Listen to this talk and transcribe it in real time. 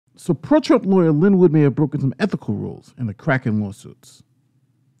So pro-Trump lawyer Lin Wood may have broken some ethical rules in the KRAKEN lawsuits.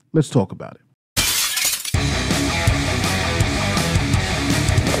 Let's talk about it.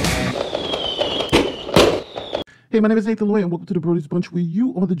 Hey, my name is Nathan Lawyer, and welcome to the Broady's Bunch, where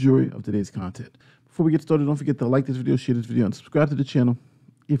you are the jury of today's content. Before we get started, don't forget to like this video, share this video, and subscribe to the channel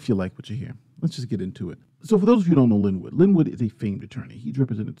if you like what you hear. Let's just get into it. So for those of you who don't know Lin Wood is a famed attorney. He's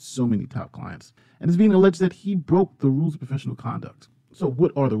represented so many top clients, and it's being alleged that he broke the rules of professional conduct. So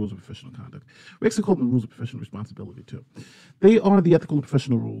what are the rules of professional conduct? We actually call them the rules of professional responsibility too. They are the ethical and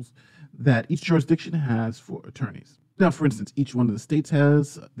professional rules that each jurisdiction has for attorneys. Now, for instance, each one of the states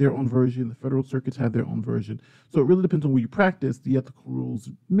has their own version. The federal circuits have their own version. So it really depends on where you practice. The ethical rules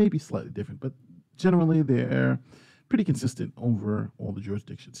may be slightly different, but generally they're pretty consistent over all the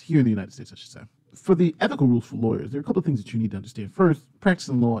jurisdictions here in the United States, I should say. For the ethical rules for lawyers, there are a couple of things that you need to understand. First,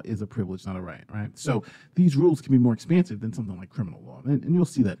 practicing law is a privilege, not a right? So these rules can be more expansive than something like criminal law, and you'll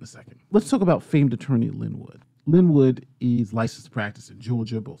see that in a second. Let's talk about famed attorney Lin Wood. Lin Wood is licensed to practice in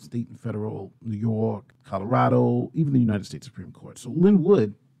Georgia, both state and federal, New York, Colorado, even the United States Supreme Court. So Lin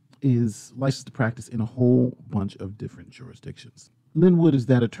Wood is licensed to practice in a whole bunch of different jurisdictions. Lin Wood is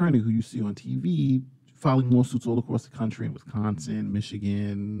that attorney who you see on TV filing lawsuits all across the country in Wisconsin,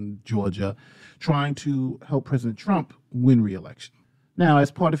 Michigan, Georgia, trying to help President Trump win re-election. Now,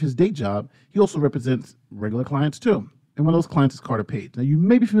 as part of his day job, he also represents regular clients too. And one of those clients is Carter Page. Now, you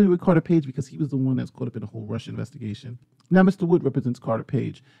may be familiar with Carter Page because he was the one that's caught up in the whole Russia investigation. Now, Mr. Wood represents Carter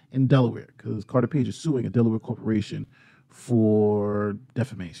Page in Delaware because Carter Page is suing a Delaware corporation for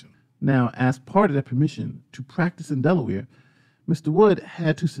defamation. Now, as part of that permission to practice in Delaware, Mr. Wood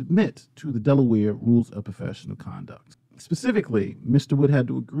had to submit to the Delaware Rules of Professional Conduct. Specifically, Mr. Wood had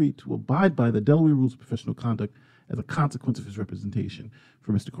to agree to abide by the Delaware Rules of Professional Conduct as a consequence of his representation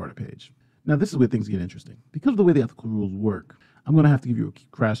for Mr. Carter Page. Now, this is where things get interesting. Because of the way the ethical rules work, I'm going to have to give you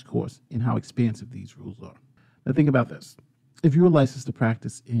a crash course in how expansive these rules are. Now, think about this. If you're licensed to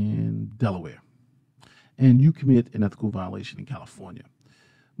practice in Delaware and you commit an ethical violation in California,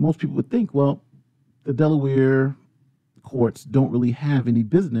 most people would think, well, the Delaware courts don't really have any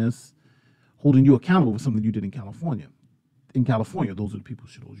business holding you accountable for something you did in California. In California, those are the people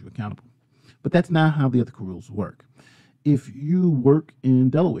who should hold you accountable. But that's not how the ethical rules work. If you work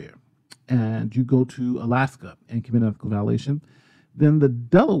in Delaware and you go to Alaska and commit an ethical violation, then the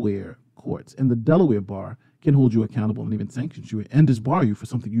Delaware courts and the Delaware bar can hold you accountable and even sanction you and disbar you for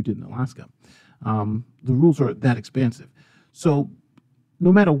something you did in Alaska. The rules are that expansive. So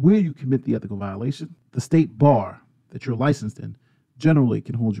no matter where you commit the ethical violation, the state bar that you're licensed in generally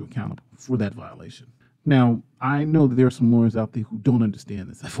can hold you accountable for that violation. Now, I know that there are some lawyers out there who don't understand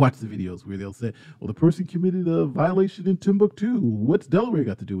this. I've watched the videos where they'll say, well, the person committed a violation in Timbuktu. What's Delaware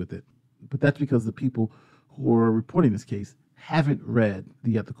got to do with it? But that's because the people who are reporting this case haven't read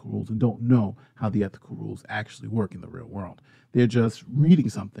the ethical rules and don't know how the ethical rules actually work in the real world. They're just reading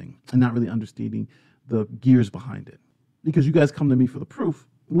something and not really understanding the gears behind it. Because you guys come to me for the proof,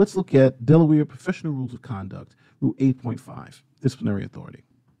 let's look at Delaware Professional Rules of Conduct, Rule 8.5, Disciplinary Authority.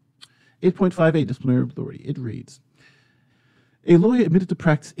 8.5a, Disciplinary Authority, it reads, a lawyer admitted to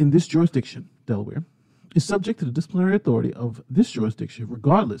practice in this jurisdiction, Delaware, is subject to the disciplinary authority of this jurisdiction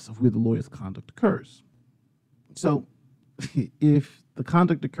regardless of where the lawyer's conduct occurs. So if the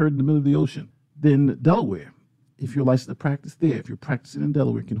conduct occurred in the middle of the ocean, then Delaware, if you're licensed to practice there, if you're practicing in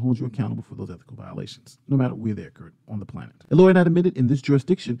Delaware, can hold you accountable for those ethical violations, no matter where they occurred on the planet. A lawyer not admitted in this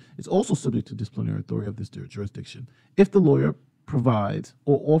jurisdiction is also subject to disciplinary authority of this jurisdiction if the lawyer provides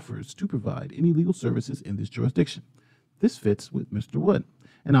or offers to provide any legal services in this jurisdiction. This fits with Mr. Wood,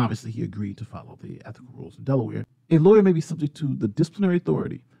 and obviously he agreed to follow the ethical rules in Delaware. A lawyer may be subject to the disciplinary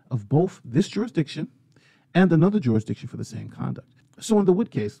authority of both this jurisdiction and another jurisdiction for the same conduct. So in the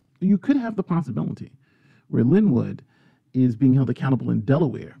Wood case, you could have the possibility where Lin Wood is being held accountable in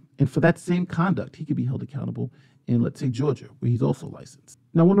Delaware, and for that same conduct, he could be held accountable in, let's say, Georgia, where he's also licensed.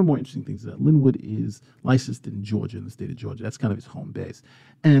 Now, one of the more interesting things is that Lin Wood is licensed in Georgia, in the state of Georgia. That's kind of his home base.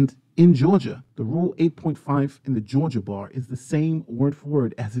 And in Georgia, the Rule 8.5 in the Georgia bar is the same word for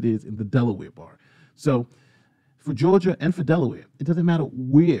word as it is in the Delaware bar. So for Georgia and for Delaware, it doesn't matter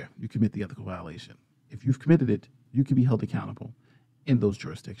where you commit the ethical violation. If you've committed it, you can be held accountable in those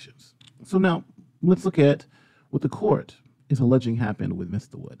jurisdictions. So now, let's look at what the court is alleging happened with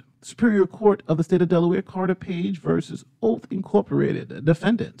Mr. Wood. The Superior Court of the State of Delaware, Carter Page versus Oath Incorporated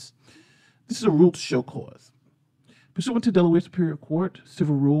defendants. This is a rule to show cause. Pursuant to Delaware Superior Court,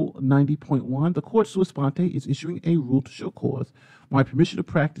 Civil Rule 90.1, the court sua sponte is issuing a rule to show cause why permission to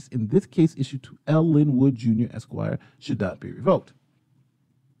practice in this case issued to L. Lin Wood Jr. Esquire should not be revoked.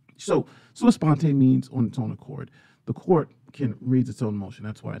 So, sua sponte means on its own accord. The court can raise its own motion.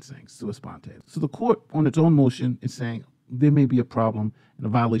 That's why it's saying sua sponte. So the court, on its own motion, is saying there may be a problem and a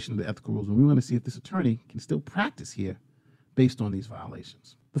violation of the ethical rules, and we want to see if this attorney can still practice here based on these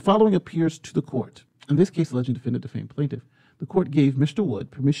violations. The following appears to the court. In this case, alleging defendant defamed plaintiff. The court gave Mr.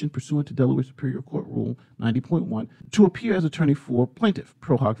 Wood permission pursuant to Delaware Superior Court Rule 90.1 to appear as attorney for plaintiff,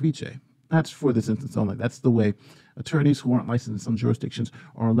 pro hoc vice. That's for this instance only. That's the way attorneys who aren't licensed in some jurisdictions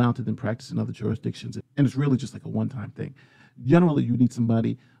are allowed to then practice in other jurisdictions. And it's really just like a one-time thing. Generally, you need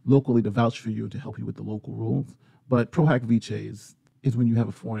somebody locally to vouch for you to help you with the local rules. But pro hoc vice is when you have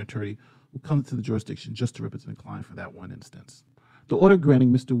a foreign attorney who comes to the jurisdiction just to represent a client for that one instance. The order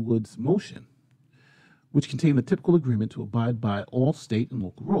granting Mr. Wood's motion, which contained the typical agreement to abide by all state and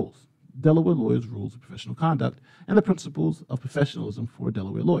local rules, Delaware lawyers' rules of professional conduct, and the principles of professionalism for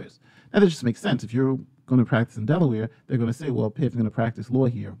Delaware lawyers. Now, that just makes sense. If you're going to practice in Delaware, they're going to say, well, if you're going to practice law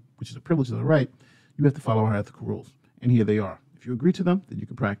here, which is a privilege and a right, you have to follow our ethical rules. And here they are. If you agree to them, then you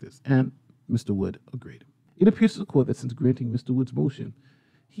can practice. And Mr. Wood agreed. It appears to the court that since granting Mr. Wood's motion,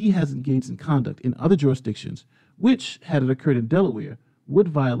 he has engaged in conduct in other jurisdictions, which, had it occurred in Delaware, would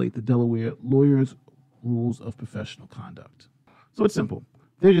violate the Delaware lawyers' rules of professional conduct. So it's simple.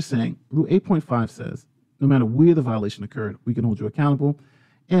 They're just saying, Rule 8.5 says, no matter where the violation occurred, we can hold you accountable.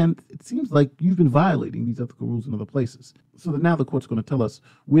 And it seems like you've been violating these ethical rules in other places. So that now the court's going to tell us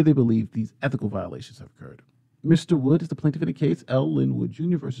where they believe these ethical violations have occurred. Mr. Wood is the plaintiff in the case, L. Lin Wood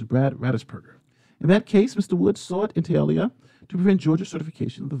Jr. versus Brad Radisperger. In that case, Mr. Wood sought inter alia to prevent Georgia's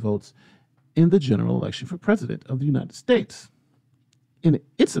certification of the votes in the general election for president of the United States. In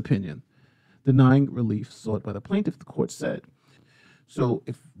its opinion, denying relief sought by the plaintiff, the court said. So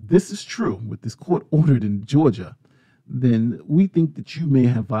if this is true, what this court ordered in Georgia, then we think that you may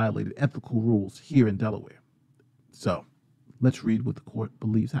have violated ethical rules here in Delaware. So let's read what the court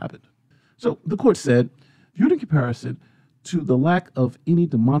believes happened. So the court said, viewed in comparison to the lack of any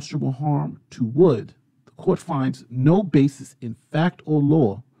demonstrable harm to Wood, the court finds no basis in fact or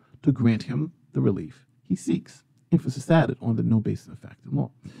law to grant him the relief he seeks. Emphasis added on the no basis in fact and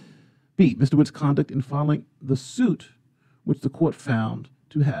law. B, Mr. Wood's conduct in filing the suit, which the court found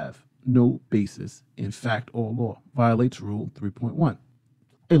to have no basis in fact or law, violates Rule 3.1.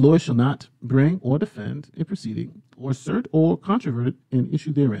 A lawyer shall not bring or defend a proceeding or assert or controvert an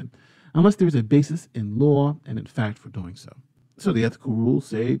issue therein, unless there is a basis in law and in fact for doing so. So the ethical rules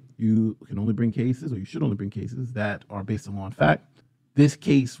say you can only bring cases, or you should only bring cases that are based on law and fact. This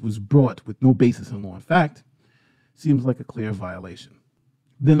case was brought with no basis in law and fact. Seems like a clear violation.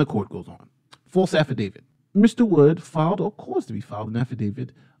 Then the court goes on. False affidavit. Mr. Wood filed or caused to be filed an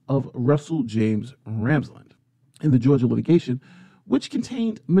affidavit of Russell James Ramsland in the Georgia litigation, which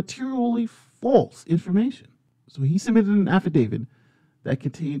contained materially false information. So he submitted an affidavit that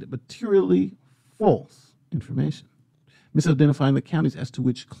contained materially false information, misidentifying the counties as to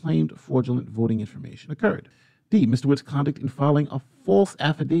which claimed fraudulent voting information occurred. D, Mr. Wood's conduct in filing a false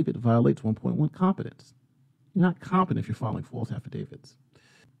affidavit violates 1.1 competence. You're not competent if you're filing false affidavits.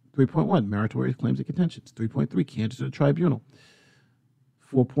 3.1, meritorious claims and contentions. 3.3, candor to the tribunal.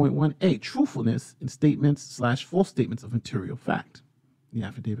 4.1a, truthfulness in statements/false statements of material fact. The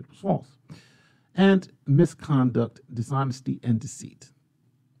affidavit was false. And misconduct, dishonesty, and deceit.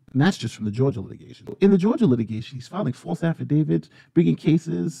 And that's just from the Georgia litigation. In the Georgia litigation, he's filing false affidavits, bringing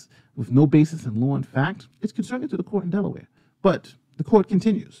cases with no basis in law and fact. It's concerning to the court in Delaware. But the court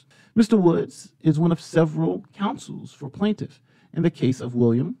continues. Mr. Woods is one of several counsels for plaintiff in the case of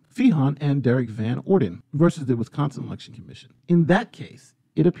William Feehan and Derek Van Orden versus the Wisconsin Election Commission. In that case,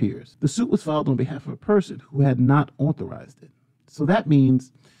 it appears the suit was filed on behalf of a person who had not authorized it. So that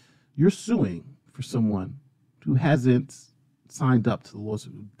means you're suing for someone who hasn't signed up to the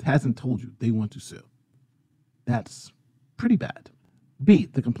lawsuit, hasn't told you they want to sue. That's pretty bad. B,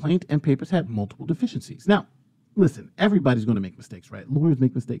 the complaint and papers had multiple deficiencies. Now, listen, everybody's going to make mistakes, right? Lawyers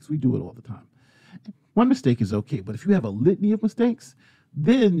make mistakes. We do it all the time. One mistake is okay, but if you have a litany of mistakes,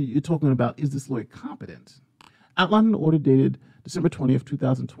 then you're talking about, is this lawyer competent? Outlined in the order dated December 20th,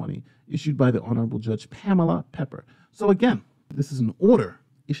 2020, issued by the Honorable Judge Pamela Pepper. So again, this is an order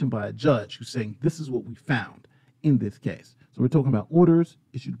issued by a judge who's saying this is what we found in this case. So we're talking about orders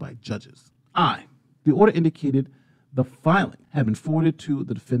issued by judges. I, the order indicated the filing had been forwarded to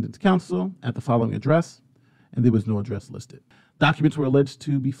the defendant's counsel at the following address, and there was no address listed. Documents were alleged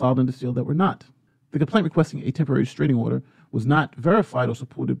to be filed under seal that were not. The complaint requesting a temporary restraining order was not verified or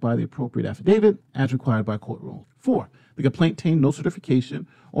supported by the appropriate affidavit as required by court rules. 4, the complaint contained no certification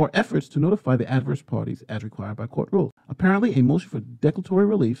or efforts to notify the adverse parties as required by court rules. Apparently, a motion for declaratory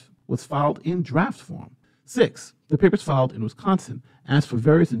relief was filed in draft form. 6, the papers filed in Wisconsin asked for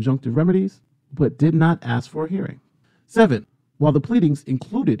various injunctive remedies, but did not ask for a hearing. 7. While the pleadings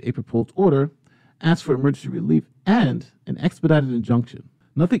included a proposed order, asked for emergency relief and an expedited injunction,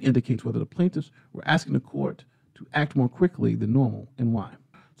 nothing indicates whether the plaintiffs were asking the court to act more quickly than normal and why.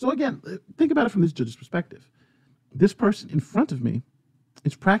 So again, think about it from this judge's perspective. This person in front of me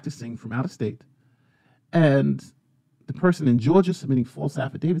is practicing from out of state, and the person in Georgia submitting false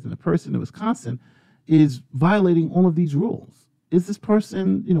affidavits and the person in Wisconsin is violating all of these rules. Is this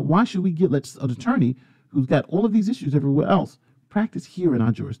person, why should we get an attorney who's got all of these issues everywhere else practice here in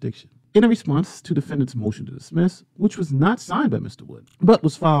our jurisdiction? In a response to defendant's motion to dismiss, which was not signed by Mr. Wood, but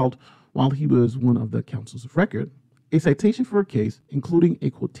was filed while he was one of the counsels of record, a citation for a case, including a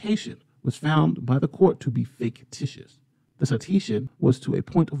quotation, was found by the court to be fictitious. The citation was to a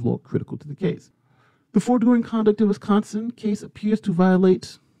point of law critical to the case. The foregoing conduct in Wisconsin case appears to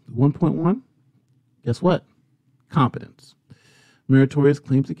violate 1.1. Guess what? Competence, meritorious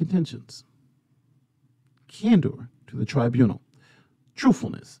claims and contentions, candor to the tribunal,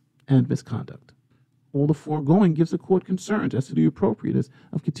 truthfulness, and misconduct. All the foregoing gives the court concerns as to the appropriateness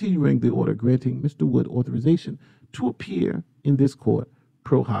of continuing the order granting Mr. Wood authorization to appear in this court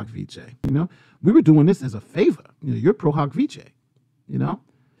pro hoc vice. We were doing this as a favor. You're pro hoc vice,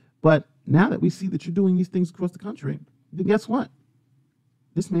 But now that we see that you're doing these things across the country, then guess what?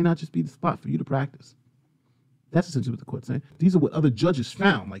 This may not just be the spot for you to practice. That's essentially what the court's saying. These are what other judges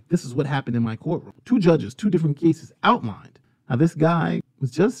found. Like, this is what happened in my courtroom. 2 judges, 2 different cases outlined how this guy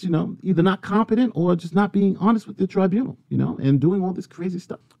was just, either not competent or just not being honest with the tribunal, and doing all this crazy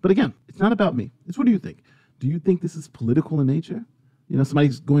stuff. But again, it's not about me. It's what do you think? Do you think this is political in nature?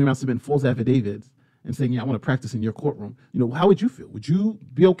 Somebody's going around submitting false affidavits and saying, I want to practice in your courtroom. How would you feel? Would you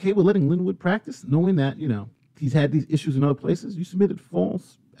be okay with letting Lin Wood practice, knowing that, he's had these issues in other places? You submitted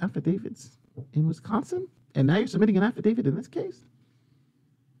false affidavits in Wisconsin, and now you're submitting an affidavit in this case?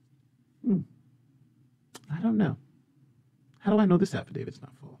 I don't know. How do I know this affidavit's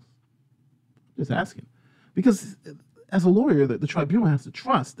not false? Just asking. Because as a lawyer, the tribunal has to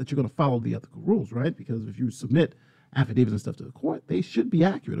trust that you're going to follow the ethical rules, right? Because if you submit affidavits and stuff to the court, they should be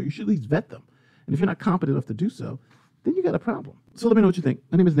accurate, or you should at least vet them. And if you're not competent enough to do so, then you got a problem. So let me know what you think.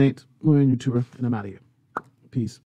 My name is Nate, lawyer and YouTuber, and I'm out of here. Peace.